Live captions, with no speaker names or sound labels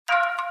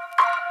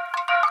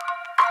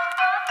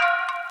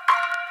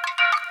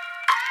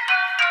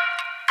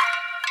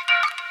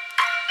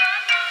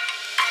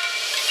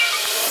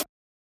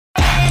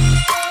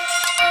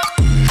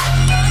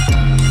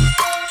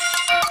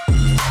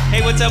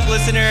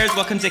listeners.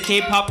 Welcome to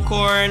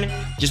K-Popcorn.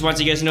 Just want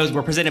you guys to know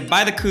we're presented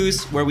by The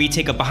Coos, where we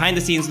take a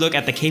behind-the-scenes look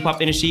at the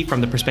K-pop industry from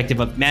the perspective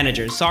of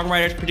managers,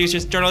 songwriters,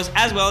 producers, journalists,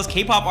 as well as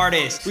K-pop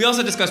artists. We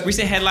also discuss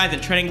recent headlines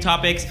and trending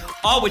topics,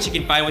 all which you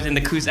can find within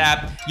The Coos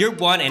app, your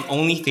one and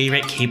only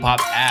favorite K-pop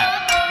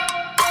app.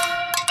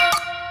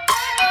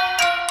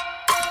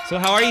 So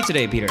how are you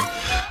today, Peter?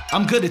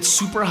 I'm good. It's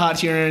super hot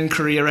here in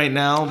Korea right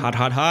now.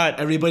 Hot.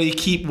 Everybody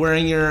keep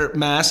wearing your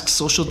masks,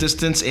 social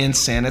distance, and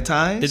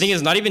sanitize. The thing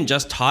is, not even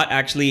just hot,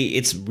 actually,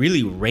 it's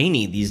really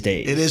rainy these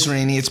days. It is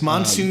rainy. It's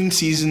monsoon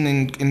season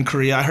in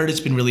Korea. I heard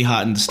it's been really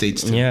hot in the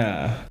States too.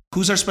 Yeah.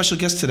 Who's our special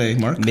guest today,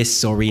 Mark? Miss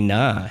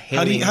Sorina.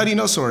 How do you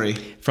know Sori?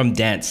 From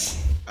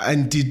Dance.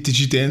 And did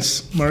you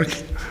dance, Mark?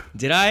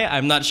 Did I?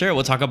 I'm not sure.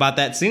 We'll talk about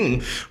that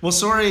soon. Well,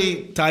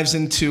 Sori dives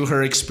into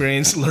her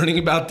experience learning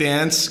about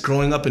dance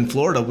growing up in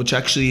Florida, which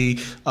actually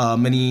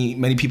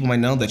many people might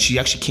know that she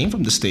actually came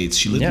from the States.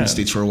 She lived in the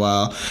States for a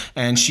while.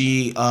 And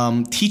she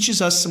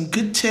teaches us some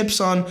good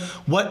tips on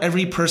what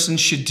every person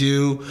should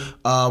do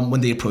when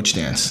they approach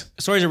dance.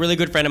 Sori's a really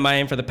good friend of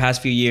mine for the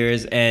past few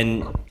years,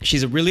 and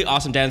she's a really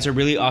awesome dancer,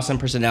 really awesome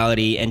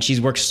personality, and she's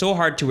worked so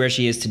hard to where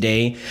she is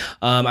today.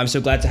 I'm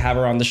so glad to have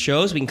her on the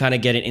show so we can kind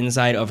of get an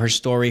insight of her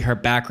story, her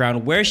background,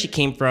 where she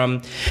came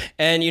from,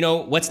 and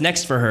what's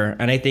next for her.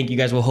 And I think you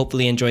guys will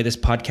hopefully enjoy this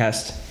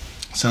podcast.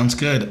 Sounds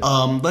good.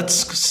 Let's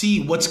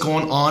see what's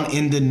going on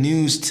in the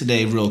news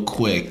today real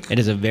quick. It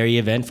is a very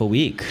eventful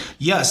week.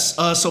 Yes.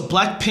 So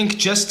Blackpink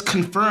just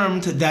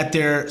confirmed that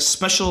their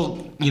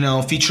special,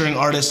 featuring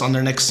artist on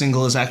their next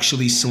single is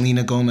actually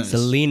Selena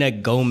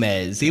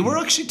Gomez. They were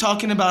actually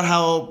talking about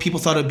how people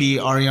thought it'd be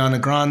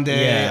Ariana Grande.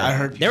 Yeah. I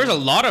heard there was a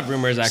lot of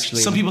rumors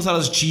actually. Some people thought it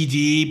was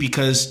GD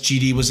because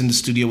GD was in the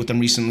studio with them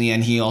recently,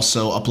 and he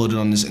also uploaded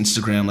on his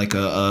Instagram like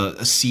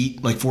a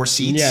seat, like 4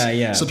 seats.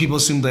 Yeah. So people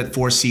assumed that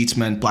 4 seats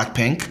meant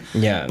Blackpink.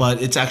 Yeah. But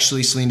it's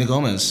actually Selena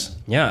Gomez.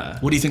 Yeah.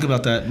 What do you think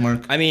about that,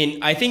 Mark? I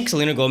mean, I think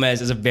Selena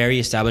Gomez is a very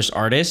established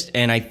artist,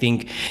 and I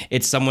think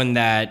it's someone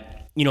that,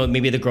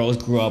 maybe the girls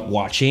grew up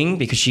watching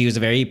because she was a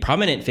very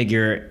prominent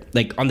figure,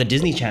 like on the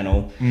Disney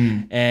Channel.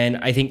 And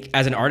I think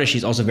as an artist,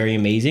 she's also very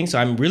amazing. So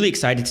I'm really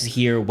excited to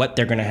hear what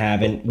they're going to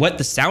have and what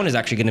the sound is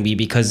actually going to be,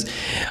 because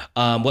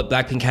what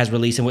Blackpink has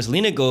released and what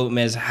Selena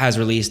Gomez has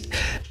released,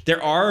 they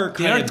are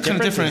kind of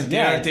different. They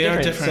are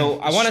different. So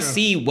I want to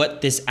see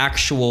what this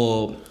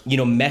actual,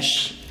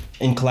 mesh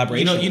in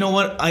collaboration. You know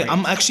what?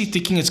 I'm actually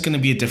thinking it's going to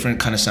be a different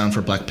kind of sound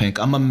for Blackpink.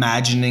 I'm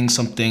imagining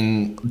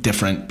something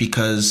different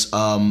because,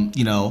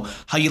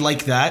 How You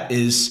Like That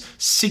is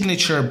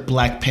signature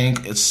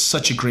Blackpink. It's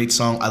such a great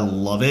song. I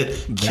love it.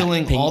 Blackpink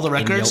killing all the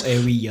records.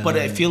 But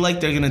I feel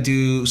like they're going to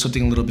do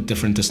something a little bit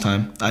different this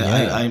time.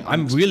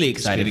 I'm really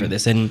excited for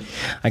this. And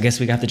I guess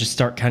we have to just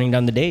start counting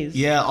down the days.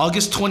 Yeah,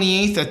 August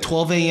 28th at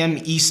 12 a.m.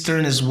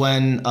 Eastern is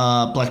when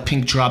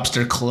Blackpink drops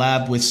their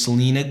collab with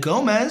Selena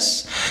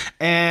Gomez.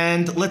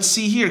 And let's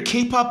see here,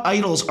 K-pop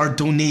idols are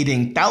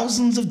donating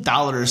thousands of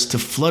dollars to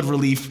flood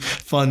relief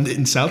fund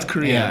in South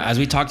Korea. Yeah, as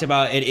we talked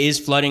about, it is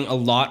flooding a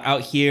lot out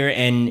here,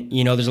 and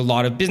there's a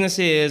lot of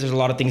businesses, there's a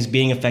lot of things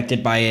being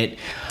affected by it.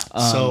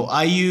 So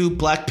IU,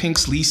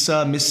 Blackpink's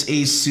Lisa, Miss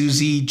A's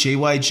Suzy,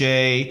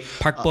 JYJ,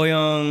 Park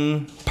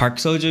Boyoung, Park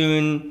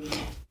Sojun,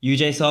 Yoo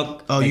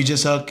Jae-suk. Yoo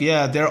Jae-suk.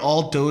 Yeah, they're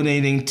all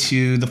donating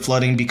to the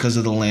flooding because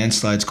of the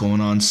landslides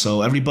going on.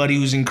 So everybody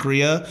who's in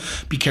Korea,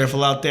 be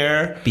careful out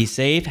there. Be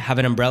safe. Have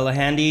an umbrella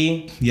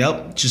handy.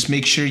 Yep. Just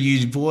make sure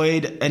you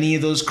avoid any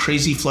of those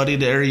crazy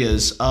flooded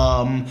areas.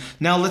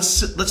 Now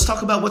let's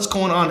talk about what's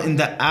going on in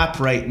the app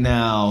right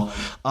now.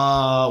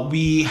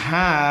 We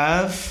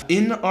have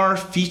in our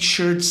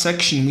featured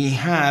section, we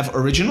have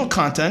original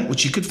content,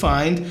 which you could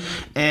find,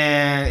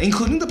 and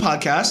including the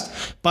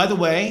podcast. By the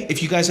way,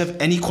 if you guys have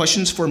any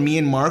questions for me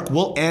and Mark,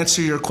 we'll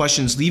answer your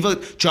questions.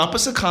 Drop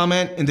us a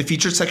comment in the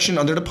featured section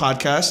under the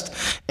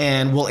podcast,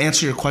 and we'll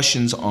answer your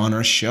questions on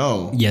our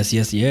show. Yes.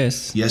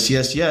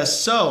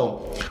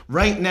 So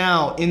right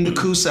now in the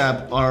Coos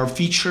app, our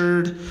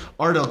featured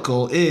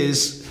article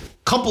is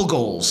couple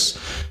goals.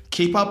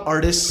 K-pop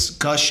artists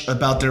gush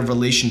about their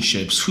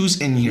relationships. Who's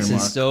in here, Mark?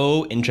 This is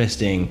so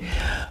interesting.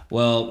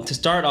 Well, to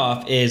start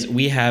off is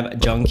we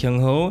have Jung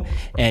Kyung-ho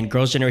and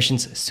Girls'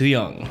 Generation's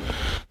Sooyoung.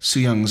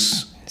 Sooyoung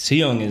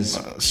is...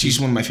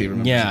 she's one of my favorite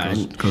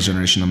members of Girls'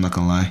 Generation, I'm not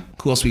gonna lie.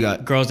 Who else we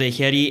got? Girls' Day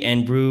Hyeri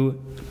and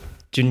Bru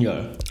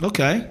Junior.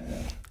 Okay.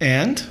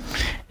 And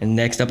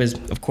next up is,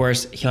 of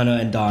course,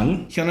 Hyuna and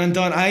Dawn.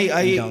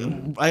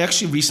 I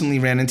actually recently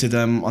ran into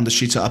them on the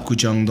streets of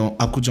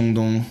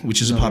Apgujeongdong,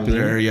 which is a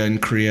popular area in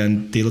Korea,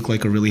 and they look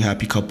like a really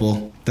happy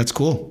couple. That's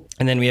cool.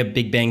 And then we have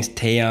Big Bang's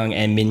Taeyang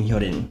and Min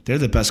Hyorin. They're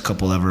the best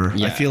couple ever.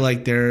 Yeah. I feel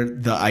like they're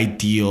the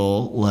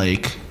ideal,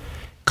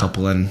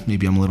 couple, and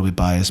maybe I'm a little bit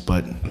biased,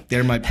 but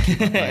they're my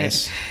K-pop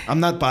bias. I'm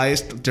not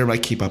biased, they're my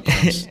K-pop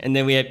bias. And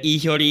then we have Lee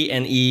Hyori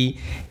and Lee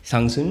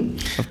Sang-soon,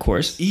 of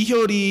course. Lee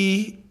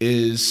Hyori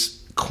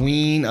is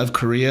Queen of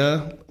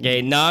Korea.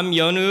 Okay, Nam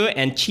Yeonu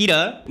and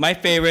Cheetah. My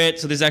favorite,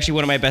 so this is actually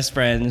one of my best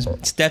friends,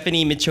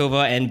 Stephanie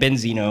Michova and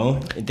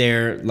Benzino.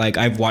 They're like,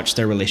 I've watched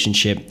their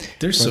relationship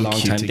They're for so a long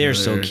cute time. together. They're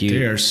so cute.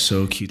 They are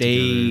so cute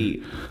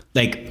together.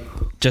 Like,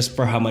 just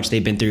for how much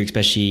they've been through,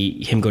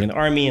 especially him going to the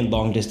army and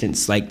long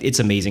distance, like, it's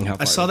amazing how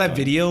far I saw that they've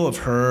video of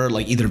her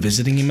like either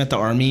visiting him at the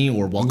army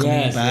or welcoming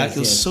him Yes, back. yes, It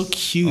was yes. so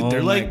cute. Oh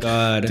They're my like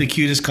God. the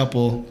cutest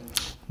couple.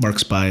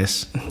 Mark's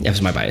bias. gone. That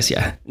was my bias,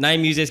 yeah.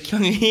 9 Muses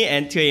Kyungmi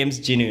and 2AM's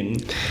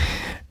Jinwoon.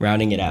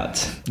 Rounding it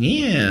out.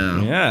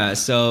 Yeah. Yeah,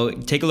 so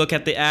take a look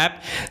at the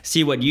app,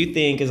 see what you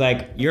think is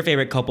like your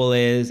favorite couple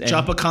is, and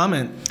Drop a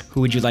comment.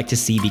 who would you like to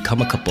see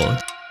become a couple?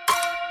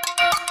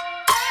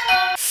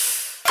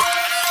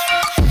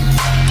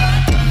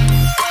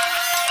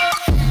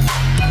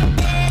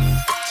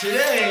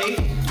 Today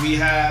we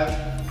have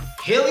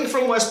hailing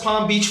from West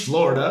Palm Beach,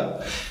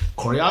 Florida,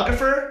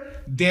 choreographer,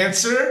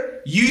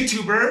 dancer,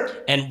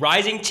 YouTuber, And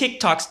rising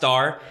TikTok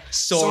star,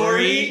 Sorry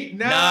Sorry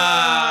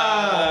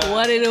Nah.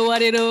 What it do?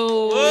 What it do?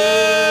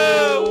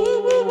 Whoa!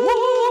 Woo, woo, woo,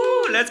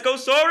 woo. Let's go,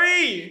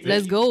 Sorry!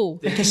 Let's go.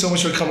 Thank you so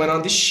much for coming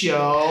on the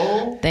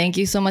show. Thank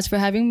you so much for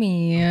having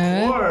me.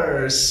 Of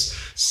course.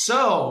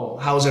 So,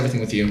 how's everything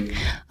with you?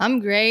 I'm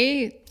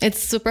great. It's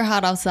super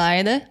hot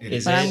outside,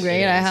 Is but it? I'm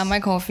great. It I is. have my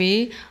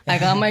coffee. I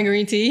got my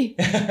green tea.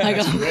 I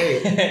got.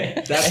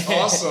 Great. That's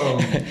awesome.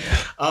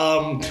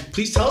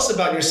 Please tell us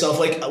about yourself.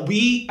 Like,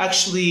 we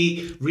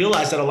actually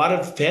realized that a lot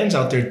of fans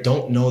out there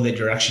don't know that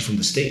you're actually from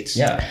the States.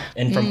 Yeah,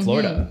 and from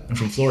Florida. I'm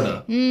from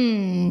Florida.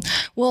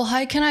 Well,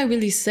 how can I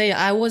really say?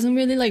 I wasn't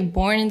really like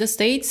born in the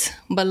States,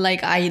 but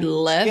like I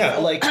left. Yeah,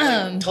 like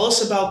tell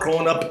us about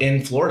growing up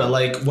in Florida.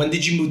 Like, when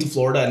did you move to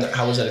Florida and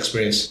how was that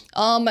experience?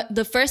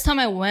 The first time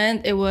I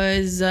went, it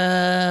was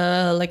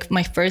like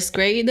my first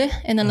grade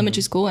in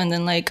elementary school, and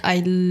then like I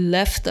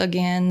left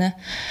again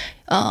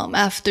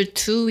after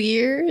 2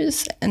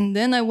 years, and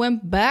then I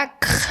went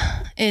back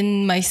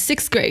in my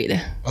 6th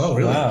grade. Oh,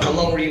 really? Wow. How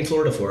long were you in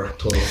Florida for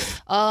total?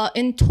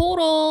 In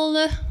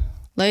total,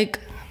 like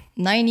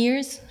 9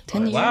 years,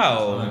 10 years.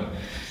 Wow.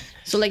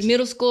 So like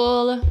middle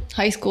school,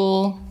 high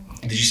school.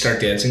 Did you start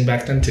dancing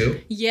back then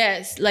too?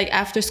 Yes, like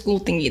after school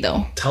thingy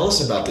though. Tell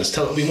us about this.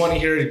 We want to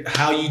hear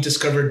how you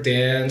discovered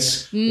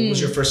dance. What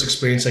was your first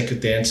experience like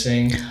with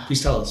dancing?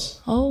 Please tell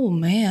us. Oh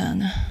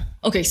man.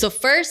 Okay, so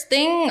first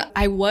thing,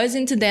 I was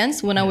into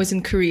dance when I was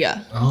in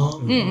Korea.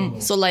 Oh,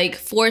 So like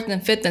 4th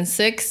and 5th and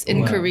 6th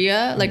in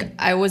Korea, like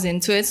I was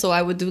into it. So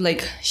I would do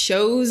like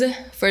shows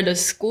for the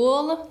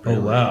school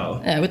Oh,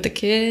 wow. with the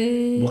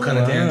kids. what kind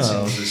of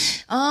dancing was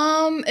this?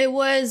 It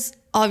was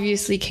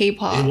obviously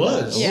K-pop. It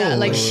was? Yeah, Oh.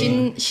 like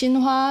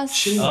Shinhwa.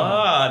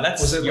 Oh,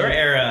 that's Was it your like-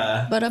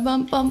 era.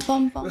 Ba-da-bum, bum,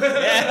 bum, bum.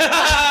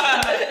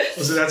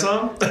 Was it that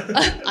song?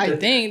 I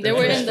think they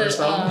were in the First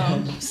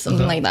album?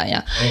 something like that.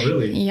 Yeah. Oh,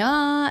 really?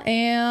 Yeah,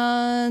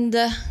 and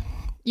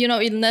you know,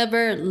 it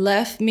never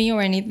left me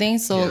or anything.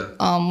 So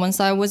once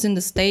I was in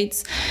the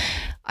States,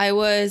 I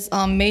was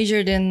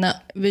majored in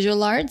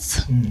visual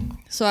arts.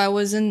 So I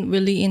wasn't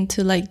really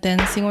into like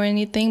dancing or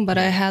anything, but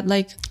I had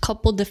like a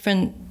couple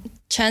different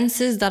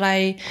chances that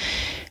I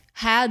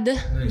had.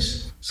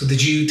 Nice. So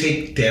did you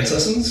take dance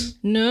lessons?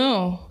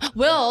 No.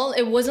 Well,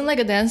 it wasn't like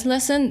a dance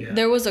lesson. Yeah.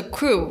 There was a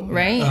crew,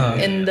 right?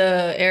 In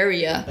the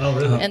area. Oh,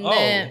 really? And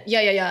then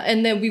yeah.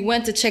 And then we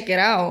went to check it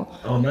out.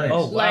 Oh, nice.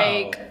 Oh, wow.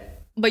 Like,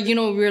 but you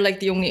know, we were like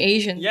the only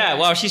Asians. Yeah,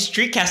 wow, she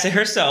street casted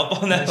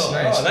herself on that. That's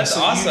nice. Oh, that's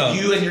So awesome.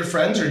 You and your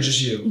friends or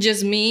just you?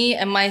 Just me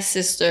and my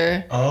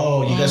sister.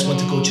 Oh, you guys went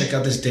to go check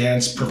out this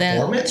dance Then-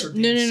 performance? Or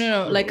no, dance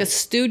no. Like a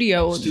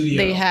studio, Studio.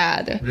 they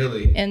had.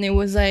 Really? And it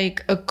was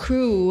like a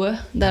crew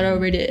that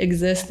already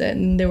existed.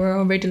 And they were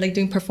already like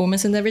doing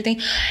performance and everything.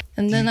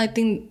 And then I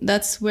think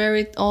that's where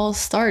it all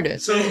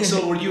started.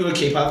 So were you a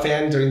K-pop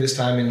fan during this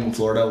time in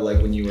Florida, like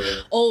when you were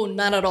Oh,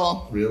 not at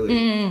all.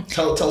 really?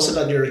 Tell us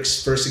about your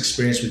first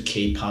experience with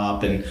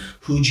K-pop and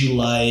who'd you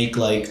like?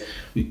 Like,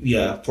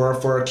 yeah, for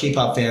our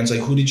K-pop fans, like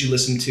who did you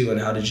listen to and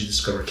how did you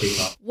discover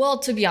K-pop? Well,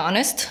 to be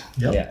honest,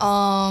 Yep. Yeah.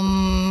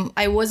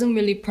 I wasn't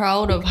really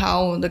proud of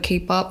how the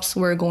K-pops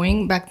were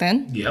going back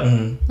then.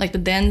 Yep. Like the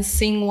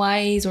dancing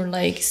wise or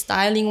like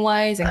styling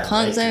wise and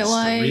concert The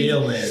wise.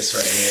 realness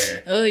right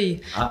here. Oy,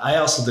 I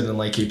also didn't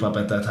like K-pop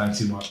at that time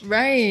too much.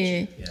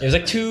 right. It was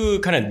like too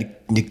kind of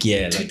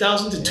yeah, like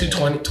 2000 to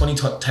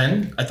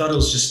 2010, I thought it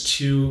was just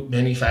too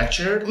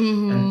manufactured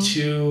and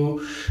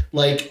too,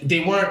 like, they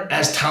weren't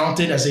as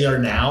talented as they are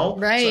now.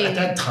 Right. So at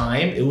that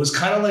time, it was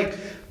kind of like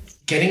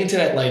getting into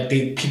that, like,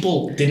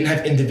 people didn't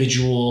have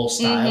individual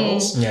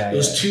styles. Yeah, it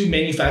was too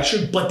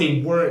manufactured, but they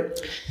weren't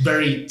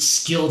very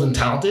skilled and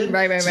talented.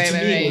 Right, so to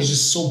me, it was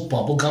just so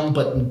bubblegum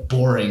but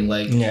boring.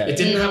 Like, Yeah. it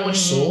didn't have much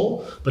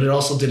soul, but it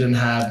also didn't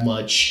have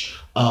much,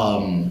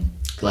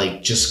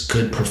 like, just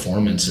good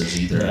performances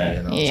either. Right.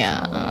 You know?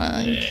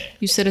 Yeah.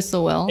 You said it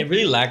so well. it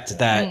really lacked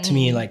that to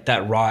me, like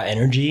that raw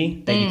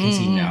energy that you can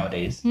see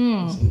nowadays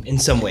in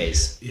some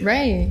ways.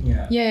 Right.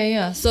 Yeah.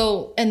 Yeah.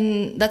 So,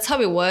 and that's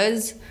how it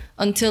was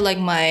until like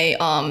my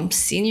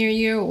senior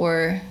year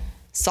or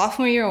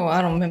sophomore year, or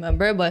I don't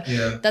remember, but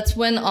Yeah. that's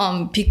when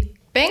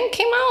Bang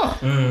came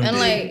out, and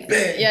like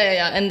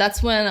yeah, and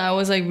that's when I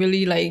was like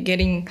really like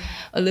getting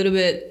a little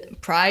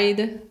bit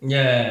pride.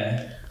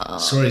 Yeah.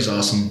 Sori's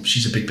awesome.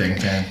 She's a Big Bang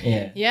fan.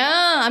 Yeah.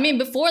 Yeah, I mean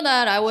before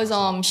that I was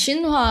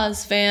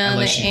Shinhwa's fan I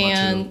like Shinhwa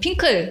and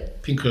Pinkle.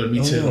 Pinkle, me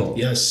too. Oh.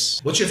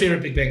 Yes. What's your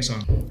favorite Big Bang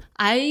song?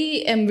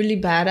 I am really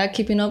bad at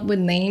keeping up with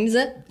names,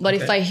 but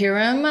if Okay. I hear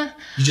them,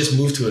 You just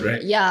move to it,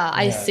 right? yeah,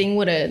 I sing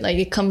with it. Like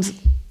it comes, It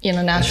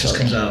just naturally.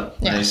 comes out.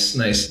 Yeah.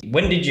 Nice.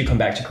 When did you come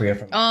back to Korea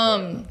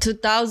from?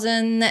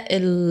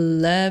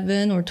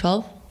 2011 or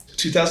 12.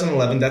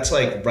 2011, that's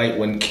like right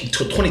when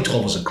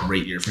 2012 was a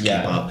great year for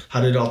Yeah. K-pop.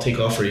 How did it all take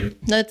off for you?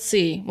 Let's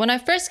see. When I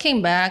first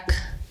came back,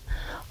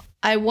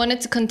 I wanted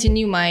to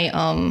continue my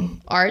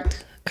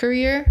art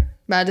career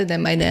rather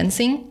than my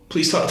dancing.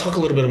 Please talk a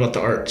little bit about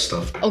the art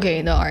stuff.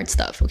 Okay, the art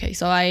stuff. Okay,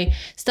 so I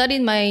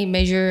studied my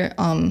major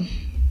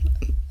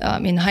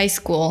in high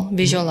school,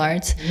 visual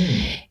arts,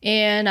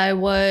 and I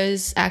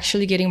was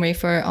actually getting ready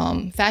for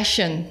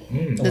fashion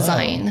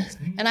design,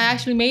 and I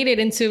actually made it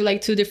into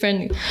like 2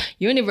 different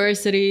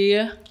university.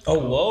 Oh,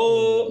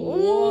 whoa.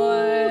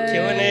 What?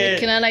 Killing it.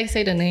 Can I like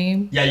say the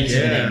name? Yeah, you can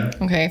say the name.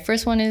 Okay,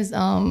 first one is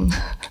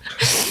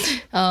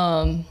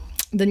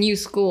the new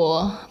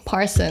school,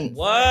 Parsons.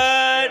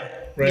 What?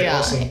 Right, Yeah,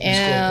 awesome. Musical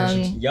and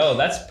person. Yo,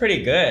 that's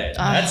pretty good.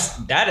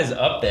 That is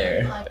up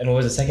there. And what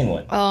was the second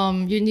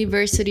one?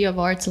 University of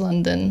Arts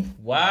London.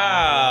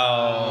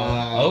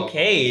 Wow.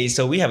 Okay,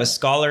 so we have a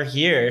scholar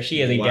here.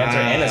 She is a dancer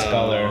and a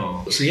scholar.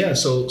 So yeah,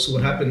 so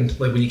what happened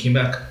like when you came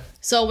back?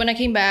 So when I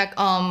came back,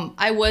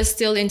 I was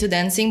still into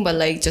dancing, but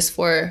like just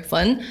for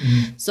fun.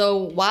 So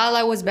while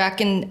I was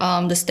back in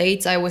the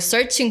States, I was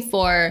searching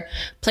for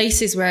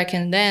places where I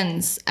can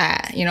dance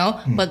at,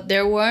 but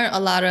there weren't a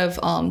lot of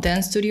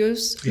dance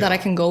studios that I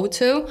can go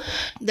to.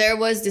 There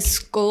was this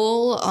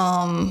school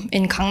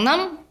in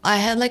Gangnam. I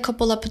had like a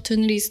couple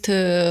opportunities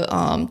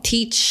to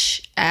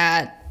teach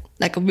at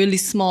like a really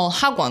small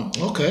hagwon.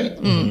 Okay.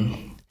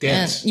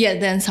 Dance.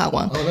 Dance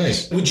hagwon. Oh,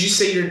 nice. Would you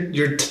say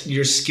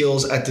your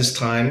skills at this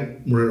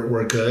time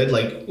were good?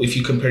 Like, if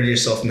you compared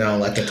yourself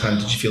now, at the time,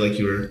 did you feel like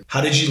you were?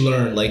 How did you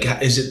learn? Like,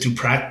 is it through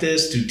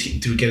practice,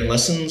 through getting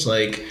lessons?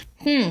 Like,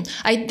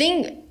 I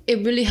think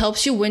it really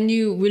helps you when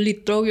you really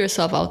throw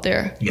yourself out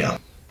there. yeah,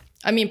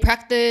 I mean,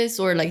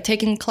 practice or like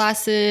taking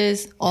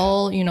classes,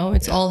 all,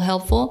 it's all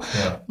helpful.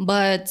 Yeah.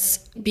 But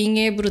being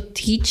able to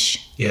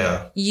teach,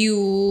 yeah,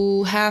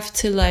 you have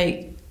to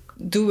like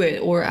do it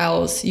or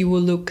else you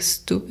will look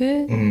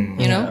stupid,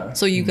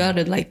 So you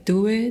gotta like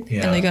do it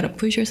Yeah. and you gotta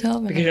push yourself.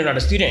 And, Because you're not a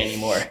student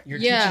anymore. You're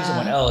Yeah. teaching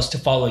someone else to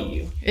follow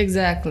you.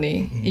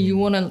 exactly. You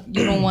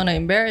don't wanna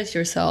embarrass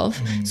yourself.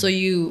 So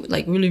you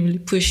like really, really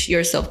push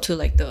yourself to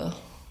like the,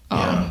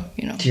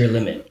 To your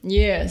limit.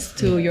 yes,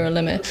 to your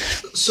limit.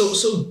 So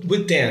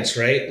with dance,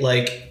 right?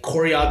 Like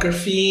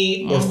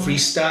choreography or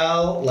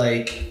freestyle,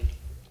 like,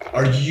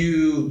 do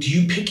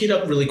you pick it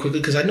up really quickly?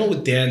 Because I know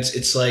with dance,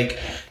 it's like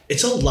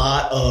it's a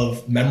lot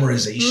of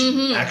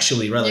memorization,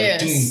 actually, right? Like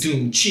Yes.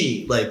 doom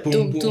chi, like boom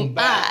Doom, boom doom,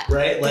 bap, ba.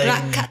 right? Like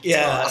Rakata.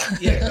 yeah.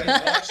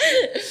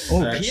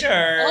 Oh,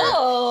 Peter.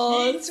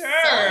 Oh,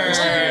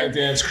 I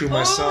dance crew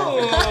myself.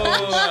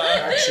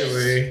 Oh.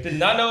 Actually. Did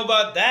not know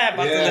about that.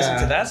 About to listen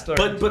to that story.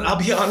 But I'll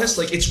be honest,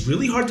 like it's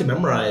really hard to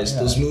memorize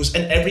those moves,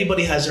 and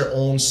everybody has their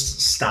own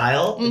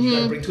style that you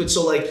gotta bring to it.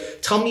 So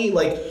like, tell me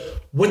like,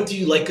 what do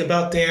you like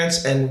about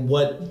dance, and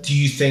what do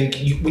you think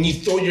when you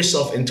throw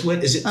yourself into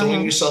it? Is it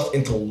throwing yourself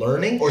into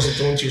learning, or is it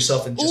throwing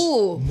yourself into just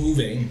Ooh.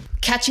 moving?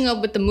 catching up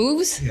with the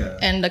moves Yeah.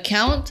 and the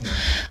count.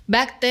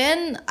 Back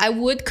then, I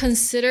would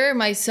consider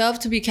myself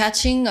to be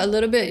catching a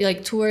little bit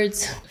like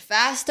towards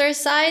faster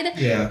side.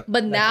 Yeah.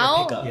 But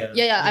now, pick up.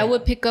 yeah, I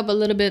would pick up a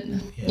little bit,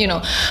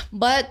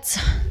 But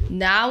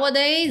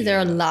nowadays, there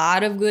are a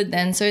lot of good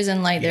dancers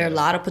and like there are a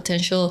lot of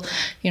potential,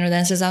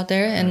 dancers out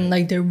there, and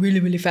like they're really,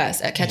 really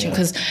fast at catching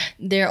because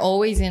they're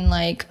always in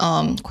like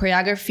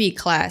choreography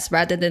class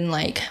rather than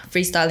like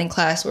freestyling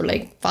class or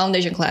like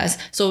foundation class.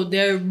 So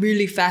they're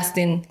really fast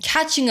in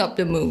catching up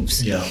the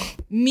moves. Yeah.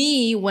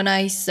 Me, when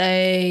I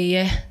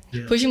say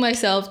pushing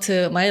myself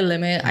to my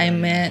limit, I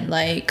meant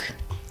like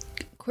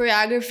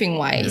choreographing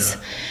wise.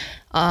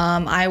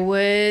 I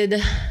would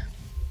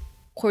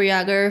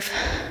choreograph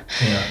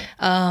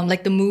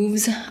like the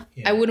moves.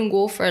 I wouldn't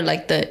go for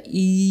like the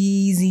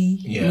easy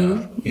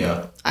move.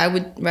 Yeah. I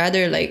would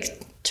rather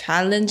like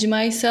challenge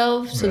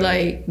myself to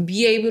like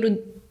be able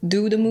to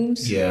do the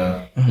moves.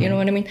 Yeah. You know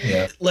what I mean?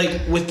 Yeah. Like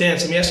with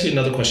dance, let me ask you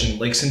another question.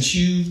 Like since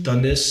you've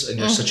done this and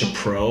you're such a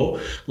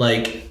pro,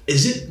 like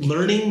is it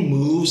learning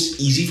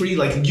moves easy for you?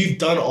 Like you've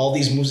done all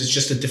these moves, it's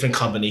just a different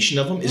combination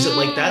of them. Is it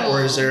like that,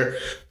 or is there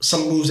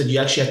some moves that you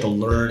actually have to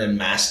learn and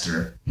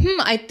master?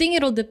 I think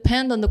it'll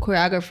depend on the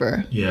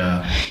choreographer.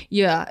 Yeah.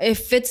 Yeah,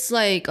 if it's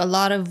like a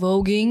lot of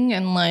voguing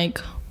and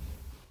like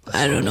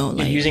I don't know, You're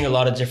like using a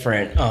lot of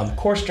different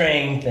core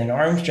strength and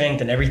arm strength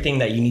and everything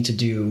that you need to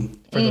do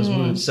for those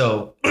moves.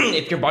 So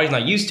if your body's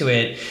not used to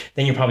it,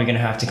 then you're probably going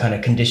to have to kind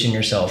of condition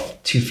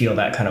yourself to feel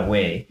that kind of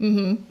way.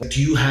 Do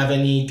you have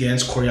any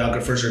dance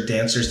choreographers or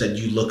dancers that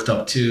you looked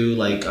up to,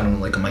 like, I don't know,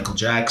 like a Michael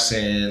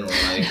Jackson or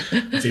like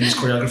a famous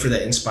choreographer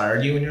that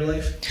inspired you in your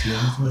life? Do you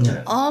have anything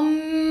like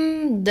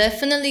that?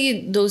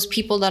 definitely those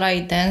people that I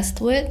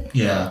danced with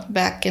Yeah.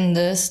 back in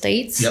the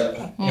States.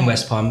 Yep. In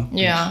West Palm.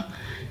 Yeah.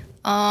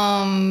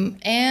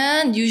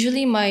 And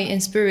usually my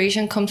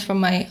inspiration comes from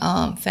my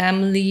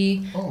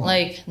family,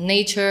 like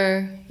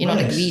nature, you know,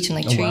 like Nice. beach and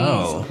like Oh, trees,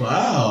 wow.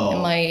 Wow.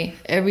 and my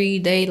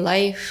everyday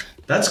life.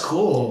 That's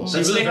cool. So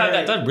you really have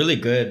that. That's really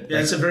good. Yeah,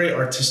 it's a very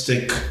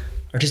artistic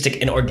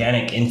Artistic and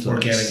organic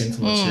influence.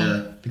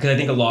 yeah. Because I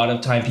think a lot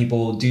of time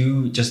people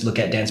do just look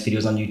at dance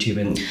videos on YouTube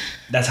and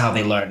that's how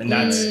they learn. And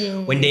that's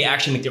when they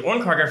actually make their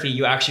own choreography,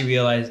 you actually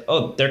realize,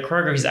 oh, their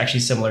choreography is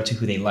actually similar to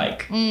who they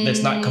like.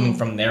 That's not coming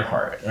from their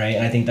heart, right?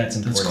 And I think that's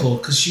important. That's cool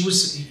because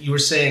you were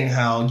saying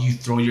how you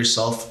throw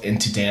yourself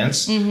into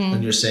dance,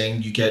 and you're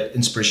saying you get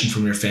inspiration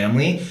from your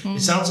family.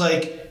 It sounds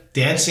like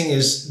dancing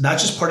is not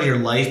just part of your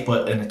life,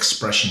 but an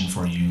expression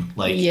for you.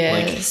 Like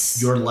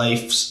your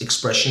life's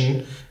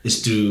expression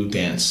is through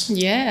dance.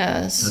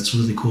 Yes. That's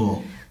really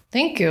cool.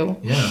 Thank you.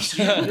 Yeah.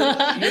 So you're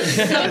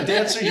not a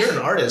dancer. You're an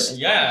artist.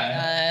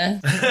 Yeah.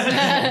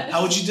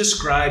 How would you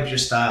describe your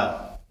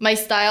style? My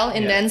style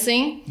in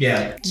dancing,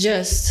 Yeah.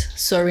 just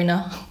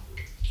Serena.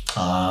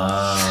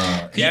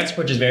 Dance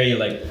approach is very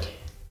like,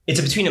 it's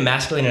between a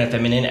masculine and a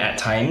feminine at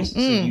times. So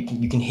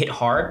you can hit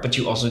hard, but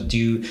you also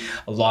do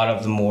a lot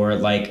of the more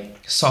like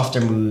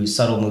softer moves,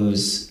 subtle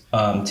moves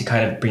to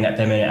kind of bring that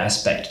feminine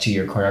aspect to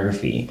your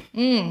choreography.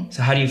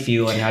 So how do you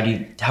feel and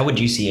how would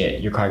you see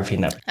it, your choreography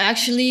in that?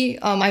 Actually,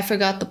 I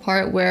forgot the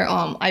part where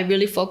I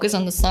really focus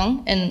on the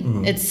song,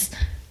 and it's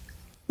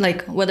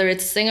like whether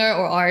it's singer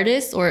or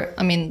artist or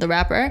the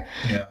rapper.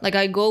 Yeah. Like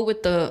I go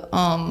with the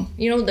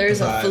there's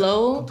a vibe,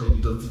 flow.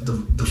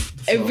 The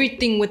flow.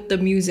 Everything with the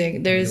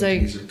music. There's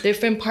like music.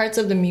 different parts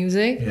of the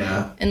music.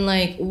 Yeah. And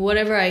like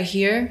whatever I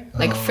hear,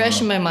 like fresh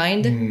in my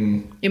mind,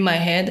 in my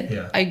head,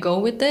 Yeah. I go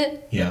with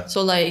it. Yeah.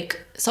 So like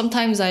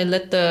sometimes I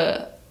let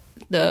the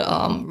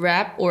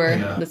rap or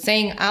the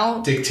saying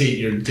out. Dictate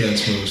your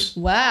dance moves.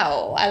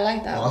 Wow, I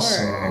like that word.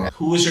 Awesome.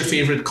 Who was your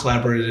favorite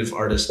collaborative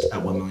artist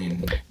at 1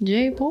 Million?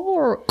 J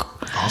Park.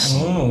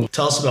 Awesome.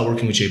 Tell us about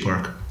working with J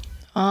Park.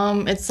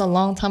 It's a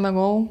long time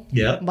ago.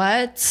 Yeah.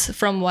 But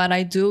from what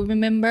I do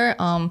remember,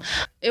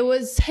 it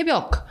was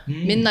새벽,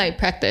 midnight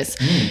practice.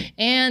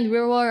 And we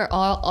were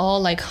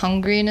all like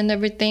hungry and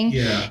everything.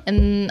 Yeah.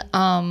 And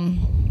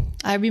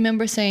I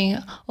remember saying,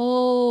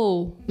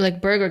 oh,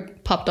 like burger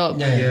popped up.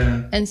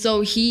 Yeah. And so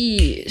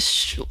he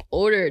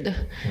ordered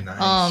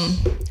Nice.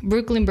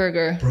 Brooklyn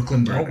burger.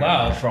 Brooklyn Oh Burger.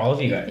 wow, for all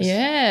of you guys.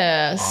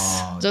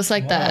 Yes. Just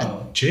like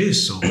that. Jay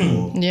is so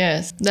cool.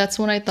 Yes. That's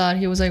when I thought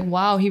he was like,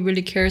 wow, he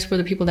really cares for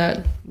the people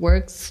that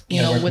works,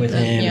 work with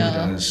him.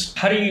 Yeah.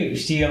 How do you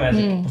see him as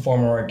a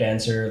performer or a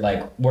dancer,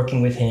 like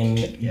working with him,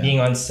 being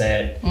on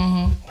set,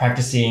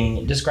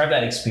 practicing? Describe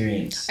that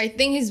experience. I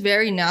think he's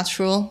very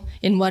natural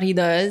in what he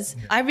does.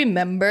 I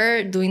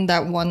remember doing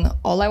that one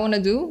All I Wanna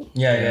Do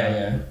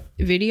Yeah.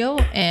 video,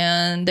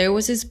 and there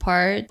was this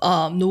part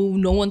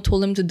no one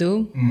told him to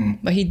do,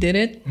 but he did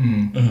it.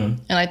 And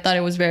I thought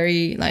it was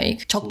very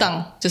like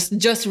적당,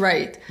 just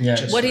right. Yeah.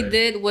 What he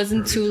did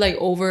wasn't too like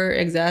over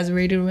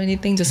exaggerated or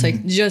anything, just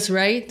like just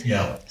right.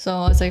 Yeah. So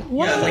I was like,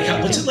 what? Yeah,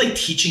 like what's it like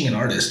teaching an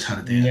artist how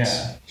to dance?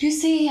 Yeah. You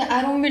see,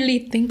 I don't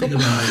really think about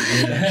About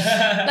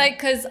it. like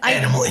because I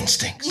Animal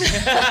Instincts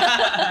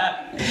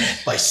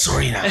by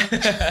Serena.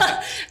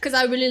 because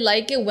I really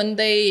like it when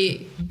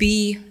they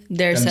be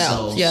themselves.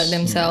 Themselves. Yeah,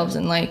 themselves.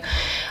 And like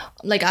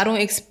I don't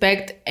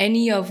expect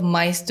any of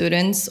my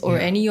students or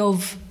any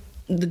of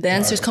the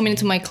dancers coming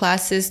into my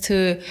classes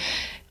to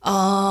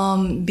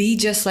be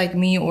just like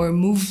me or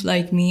move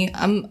like me.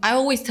 I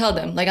always tell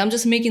them like I'm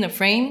just making a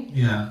frame.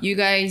 Yeah. You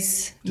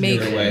guys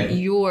make your way.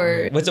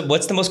 your.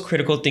 What's the most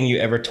critical thing you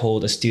ever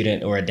told a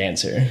student or a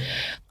dancer?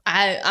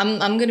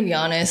 I'm gonna be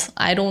honest.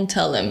 I don't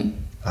tell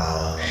them.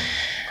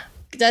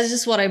 That's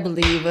just what I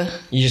believe.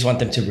 You just want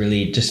them to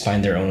really just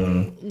find their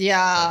own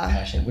Yeah.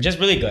 passion, which is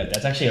really good.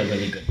 That's actually a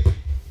really good.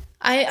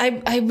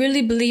 I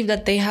really believe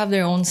that they have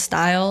their own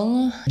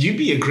style. You'd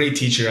be a great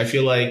teacher. I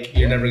feel like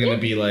you're never gonna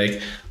be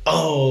like,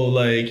 oh,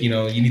 like, you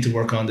need to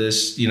work on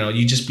this.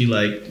 You just be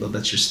like, well,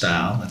 that's your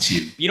style. That's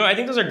you. I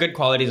think those are good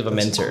qualities of a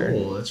mentor.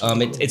 cool. That's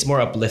really cool. It's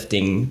more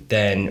uplifting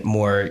than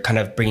more kind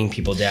of bringing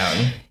people down.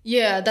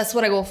 Yeah, that's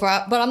what I go for.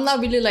 But I'm not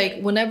really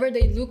like, whenever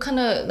they do kind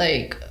of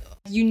like,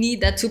 you need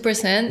that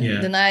 2%,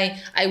 Yeah. then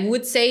I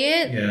would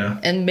say it Yeah.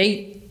 and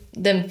make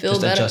them feel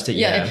Just better. adjust it,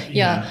 Yeah.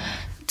 yeah.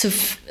 To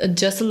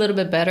adjust a little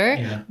bit better.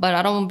 Yeah. But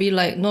I don't be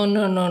like, no.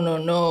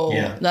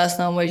 Yeah. That's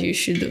not what you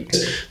should do.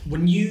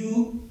 When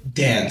you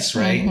dance,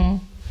 right?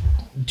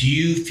 Do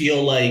you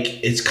feel like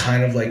it's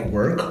kind of like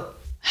work?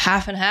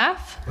 Half and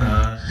half?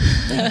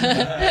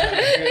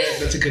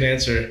 That's a good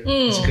answer.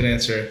 That's a good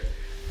answer.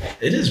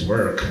 It is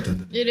work.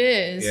 It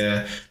is.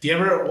 Yeah. Do you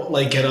ever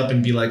like get up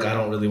and be like, I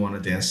don't really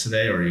want to dance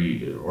today, or are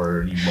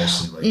you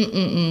mostly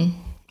like?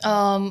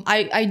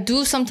 I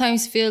do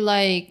sometimes feel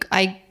like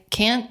I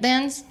can't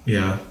dance.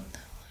 Yeah.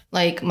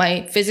 Like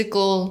my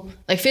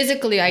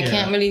physically I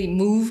can't really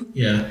move.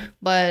 Yeah.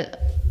 But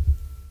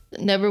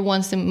never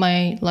once in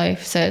my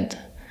life said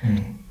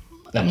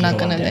I'm not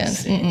gonna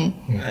dance.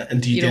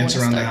 And do you don't dance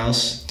wanna around the start.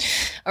 house?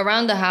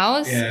 Around the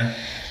house? Yeah.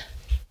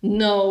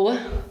 No.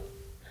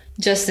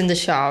 Just in the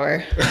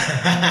shower.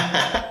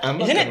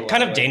 Isn't it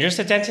kind of dangerous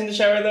to dance in the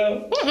shower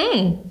though?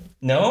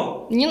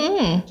 No?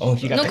 Oh,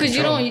 you got No, the because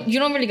control. you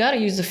don't really gotta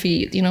use the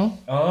feet, you know?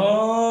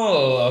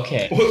 Oh,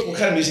 okay. What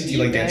kind of music do you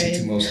like dancing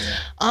to most?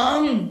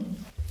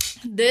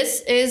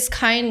 This is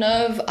kind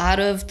of out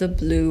of the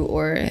blue,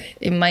 or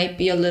it might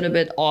be a little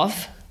bit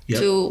off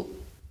to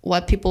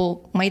what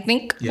people might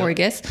think or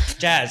guess.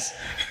 Jazz.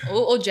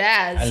 Oh,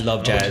 jazz. I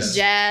love jazz.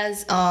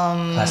 Jazz,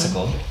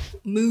 Classical.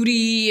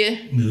 Moody,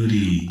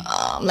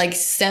 like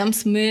Sam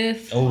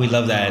Smith, Oh, we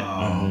love that.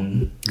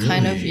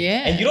 kind of,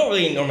 yeah. And you don't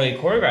really normally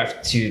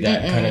choreograph to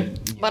that kind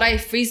of. But I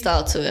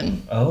freestyle to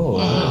him. Oh.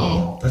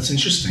 Oh, that's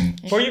interesting.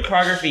 For your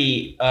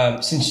choreography,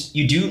 since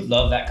you do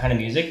love that kind of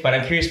music, but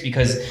I'm curious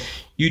because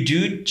you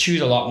do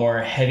choose a lot more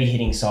heavy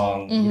hitting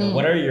songs. You know,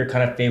 what are your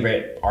kind of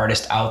favorite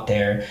artists out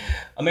there,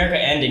 America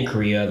and in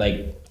Korea,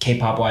 like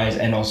K-pop wise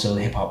and also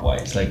hip hop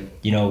wise? Like,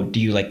 you know, do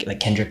you like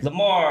Kendrick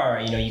Lamar?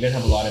 You know, you guys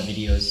have a lot of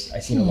videos.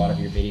 I've seen a lot of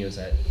your videos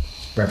that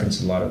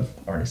reference a lot of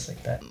artists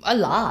like that. A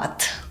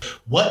lot.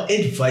 What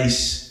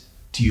advice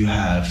do you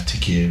have to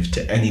give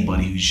to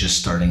anybody who's just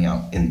starting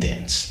out in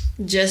dance?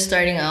 Just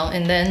starting out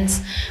and then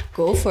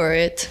go for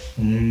it.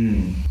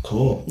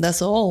 Cool.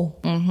 That's all.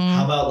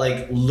 How about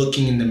like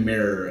looking in the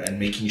mirror and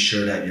making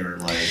sure that you're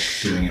like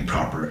doing it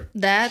proper?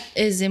 That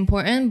is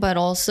important, but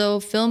also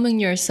filming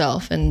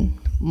yourself and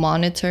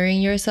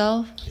monitoring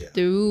yourself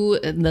through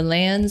the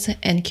lens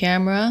and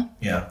camera.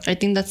 Yeah. I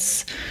think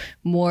that's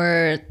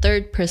more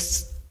third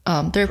person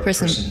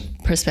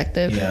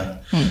perspective. Yeah.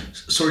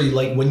 Sorry,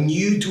 like when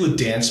you do a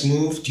dance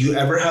move, do you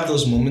ever have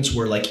those moments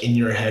where like in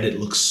your head it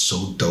looks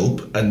so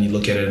dope and you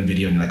look at it in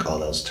video and you're like, oh,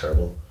 that was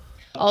terrible?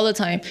 All the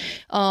time.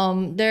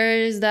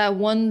 There's that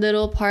one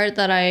little part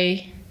that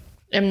I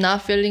am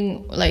not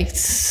feeling like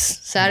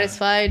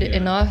satisfied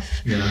enough.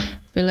 Yeah.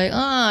 Be like,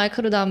 I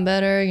could have done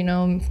better, you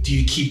know. Do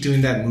you keep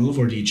doing that move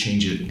or do you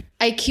change it?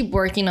 I keep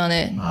working on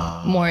it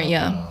more,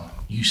 yeah.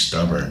 You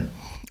stubborn.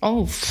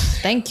 Oh,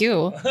 thank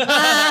you.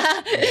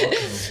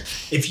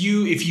 If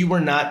you were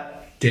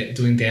not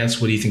doing dance,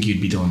 what do you think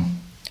you'd be doing?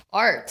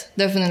 Art,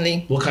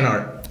 definitely. What kind of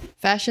art?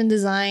 Fashion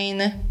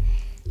design,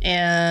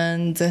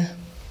 and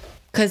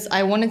because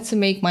I wanted to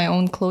make my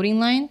own clothing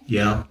line,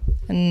 Yeah.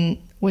 and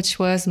which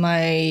was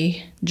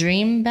my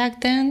dream back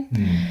then.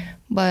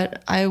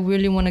 But I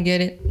really want to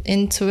get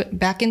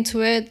back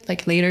into it,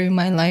 like later in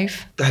my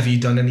life. Have you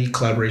done any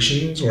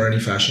collaborations or any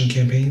fashion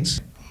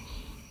campaigns?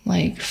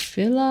 Like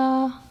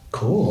Fila,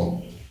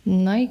 Cool.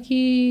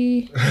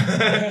 Nike. Huge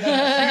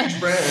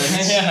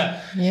brands.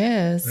 Yeah.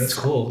 Yes. That's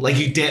cool. Like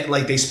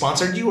like they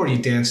sponsored you or you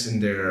danced in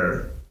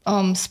their...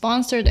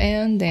 Sponsored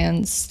and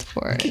danced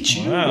for it.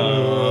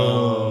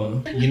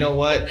 Wow. You know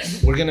what?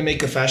 We're going to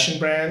make a fashion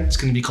brand. It's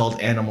going to be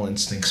called Animal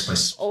Instincts by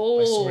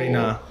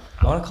Sorina.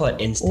 I want to call it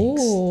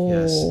instincts. Oh.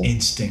 Yes.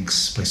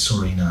 Instincts by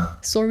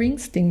Sorina. Soaring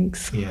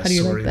Stinks. Yeah, How do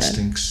you Soaring like that?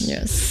 Stinks.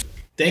 Yes.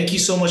 Thank you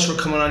so much for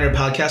coming on your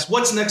podcast.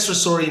 What's next for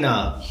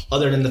Sorina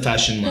other than the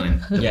fashion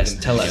line? Yes,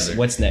 tell us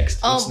what's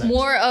next. next?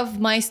 More of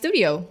my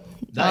studio.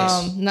 Nice. Tell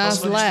us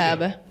Nas about your studio.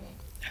 Lab.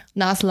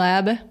 Nas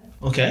Lab.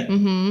 Okay.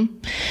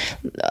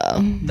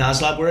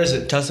 Nas Lab, where is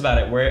it? Tell us about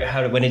it.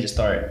 When did it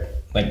start?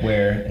 Like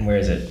where and where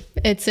is it?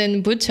 It's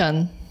in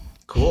Bucheon.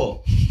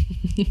 Cool.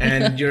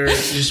 And you're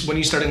just when are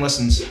you starting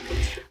lessons?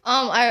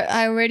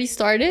 I already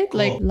started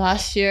like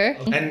last year.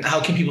 And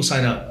how can people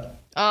sign up?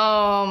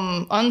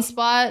 On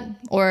spot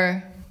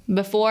or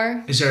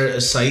before. Is there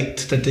a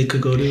site that they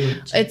could go to?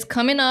 It's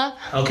coming up.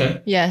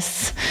 Okay.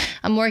 Yes.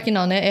 I'm working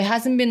on it. It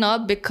hasn't been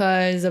up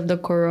because of the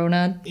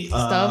corona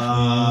stuff.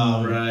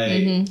 Oh,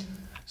 right.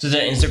 So is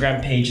there an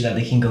Instagram page that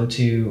they can go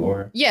to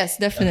or? Yes,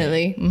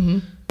 definitely.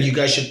 You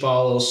guys should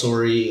follow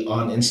Sori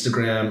on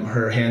Instagram.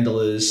 Her handle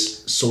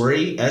is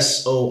Sori,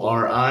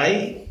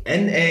 SORINAXX.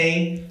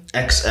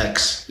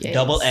 Yes.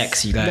 Double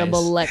X, you guys.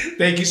 Double X.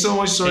 Thank you so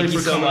much, Sori, Thank you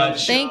for so coming.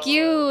 much. Thank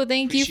you.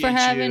 Thank you for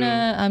Appreciate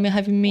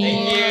having me.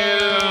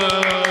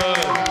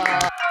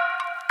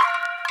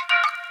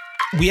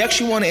 We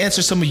actually want to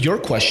answer some of your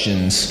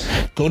questions.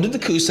 Go to the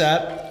Koos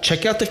app,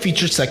 check out the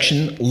featured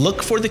section,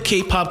 look for the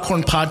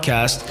K-Popcorn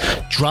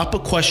podcast, drop a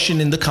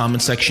question in the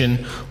comment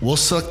section. We'll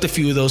select a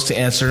few of those to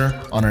answer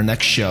on our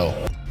next show.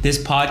 This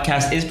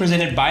podcast is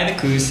presented by The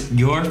Cruise,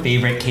 your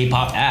favorite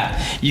K-pop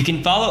app. You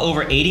can follow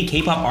over 80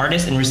 K-pop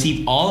artists and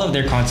receive all of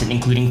their content,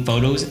 including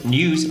photos,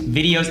 news,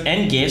 videos,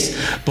 and gifts,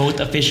 both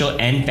official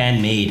and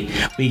fan-made.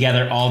 We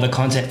gather all the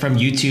content from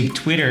YouTube,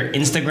 Twitter,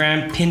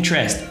 Instagram,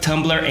 Pinterest,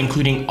 Tumblr,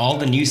 including all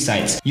the news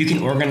sites. You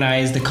can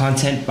organize the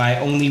content by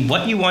only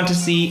what you want to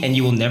see, and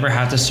you will never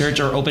have to search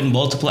or open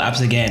multiple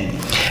apps again.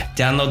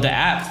 Download the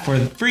app for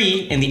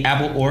free in the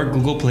Apple or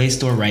Google Play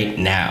Store right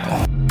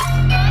now.